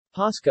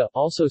Paskha,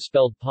 also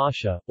spelled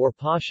Pasha, or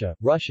Pasha,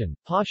 Russian,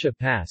 Pasha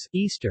Pass,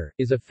 Easter,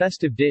 is a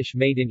festive dish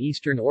made in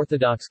Eastern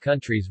Orthodox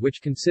countries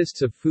which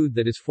consists of food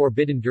that is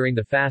forbidden during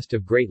the fast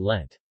of Great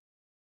Lent.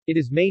 It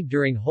is made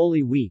during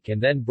Holy Week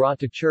and then brought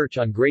to church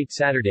on Great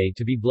Saturday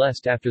to be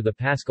blessed after the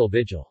Paschal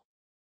Vigil.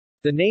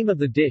 The name of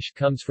the dish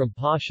comes from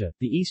Pascha,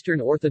 the Eastern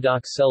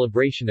Orthodox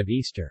celebration of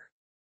Easter.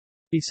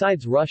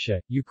 Besides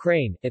Russia,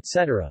 Ukraine,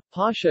 etc.,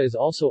 Pascha is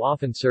also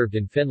often served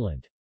in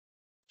Finland.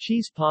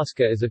 Cheese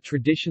Paskha is a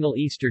traditional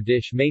Easter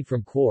dish made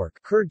from quark,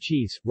 curd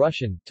cheese,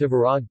 Russian,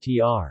 tvorog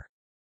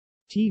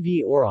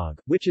tv orog,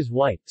 which is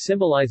white,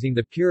 symbolizing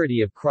the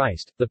purity of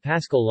Christ, the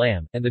Paschal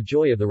Lamb, and the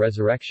joy of the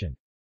resurrection.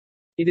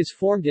 It is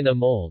formed in a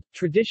mold,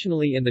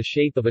 traditionally in the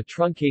shape of a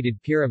truncated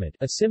pyramid,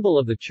 a symbol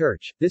of the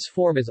Church. This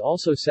form is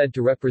also said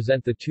to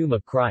represent the tomb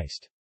of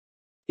Christ.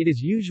 It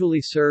is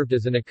usually served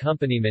as an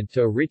accompaniment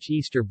to a rich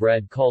Easter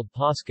bread called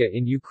Paskha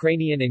in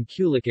Ukrainian and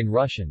kulik in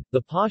Russian.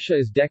 The pascha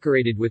is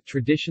decorated with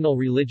traditional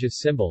religious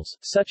symbols,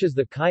 such as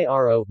the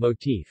Chi-Ro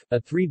motif,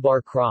 a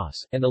three-bar cross,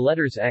 and the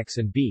letters X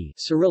and B,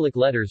 Cyrillic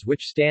letters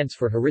which stands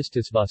for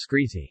Haristus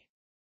Voskrizi.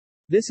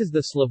 This is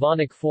the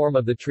Slavonic form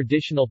of the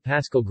traditional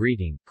Paschal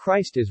greeting,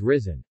 Christ is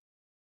risen.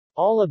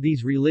 All of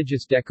these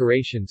religious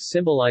decorations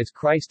symbolize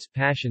Christ's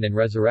passion and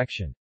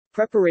resurrection.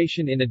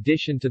 Preparation: in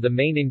addition to the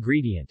main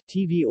ingredient,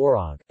 tv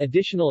orog,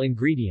 additional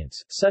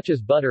ingredients, such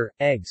as butter,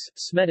 eggs,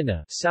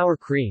 smetana, sour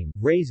cream,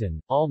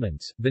 raisin,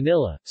 almonds,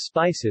 vanilla,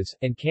 spices,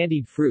 and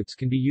candied fruits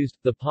can be used.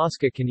 The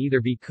paskha can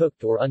either be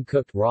cooked or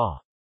uncooked raw.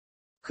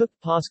 Cooked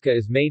paskha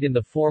is made in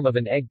the form of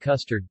an egg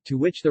custard, to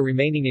which the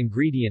remaining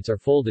ingredients are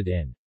folded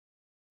in.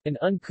 An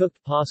uncooked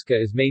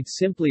paskha is made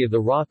simply of the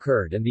raw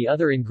curd and the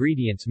other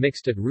ingredients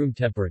mixed at room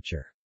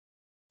temperature.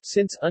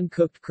 Since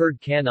uncooked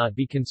curd cannot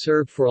be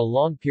conserved for a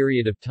long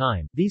period of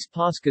time, these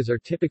paskas are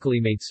typically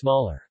made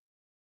smaller.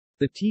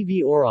 The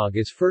tv orog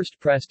is first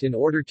pressed in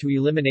order to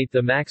eliminate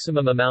the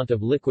maximum amount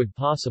of liquid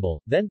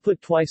possible, then put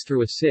twice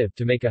through a sieve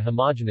to make a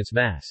homogeneous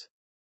mass.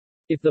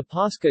 If the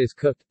paskha is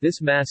cooked,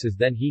 this mass is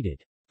then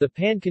heated. The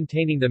pan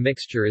containing the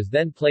mixture is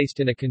then placed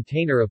in a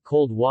container of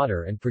cold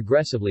water and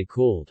progressively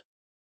cooled.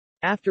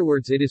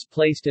 Afterwards it is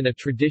placed in a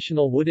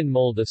traditional wooden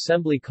mold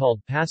assembly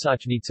called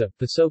pasochnitsa,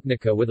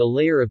 pasoknica, with a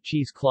layer of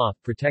cheesecloth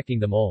protecting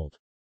the mold.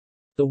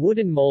 The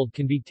wooden mold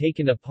can be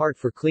taken apart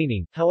for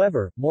cleaning,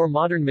 however, more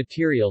modern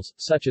materials,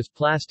 such as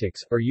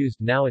plastics, are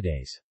used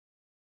nowadays.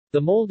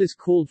 The mold is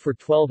cooled for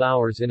 12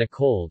 hours in a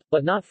cold,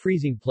 but not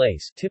freezing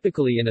place,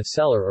 typically in a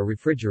cellar or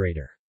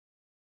refrigerator.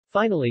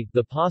 Finally,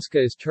 the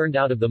paskha is turned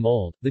out of the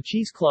mold, the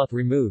cheesecloth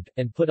removed,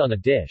 and put on a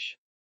dish.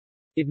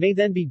 It may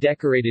then be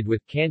decorated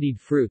with candied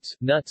fruits,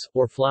 nuts,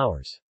 or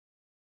flowers.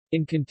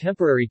 In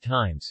contemporary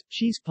times,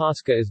 cheese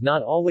paskha is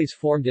not always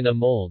formed in a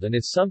mold and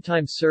is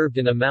sometimes served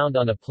in a mound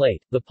on a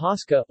plate. The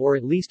paskha, or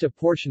at least a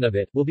portion of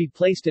it, will be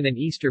placed in an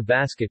Easter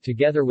basket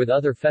together with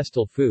other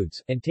festal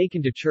foods, and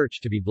taken to church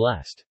to be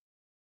blessed.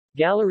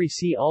 Gallery: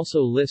 see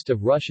also List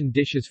of Russian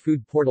dishes.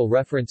 Food portal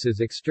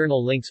references.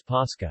 External links.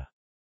 Paskha.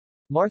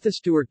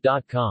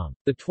 MarthaStewart.com.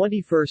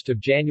 21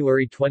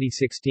 January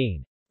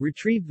 2016.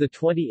 Retrieved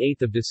 28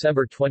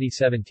 December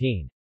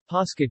 2017.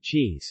 Paskha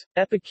cheese.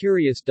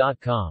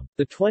 Epicurious.com.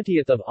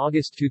 20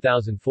 August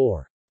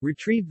 2004.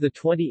 Retrieved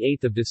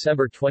 28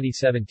 December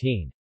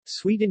 2017.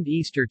 Sweetened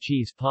Easter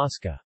cheese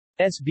Paskha.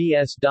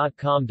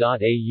 sbs.com.au.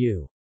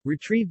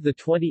 Retrieved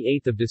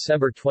 28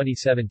 December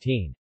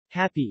 2017.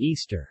 Happy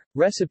Easter.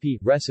 Recipe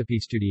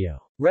Studio.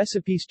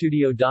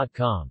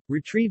 Recipestudio.com.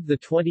 Retrieved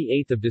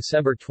 28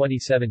 December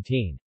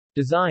 2017.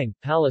 Design,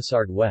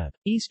 Palisart Web.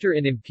 Easter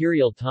in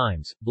Imperial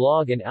Times,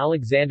 blog and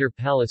Alexander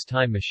Palace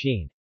Time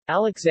Machine.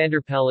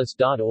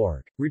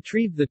 alexanderpalace.org.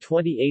 Retrieved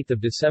 28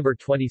 December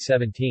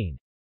 2017.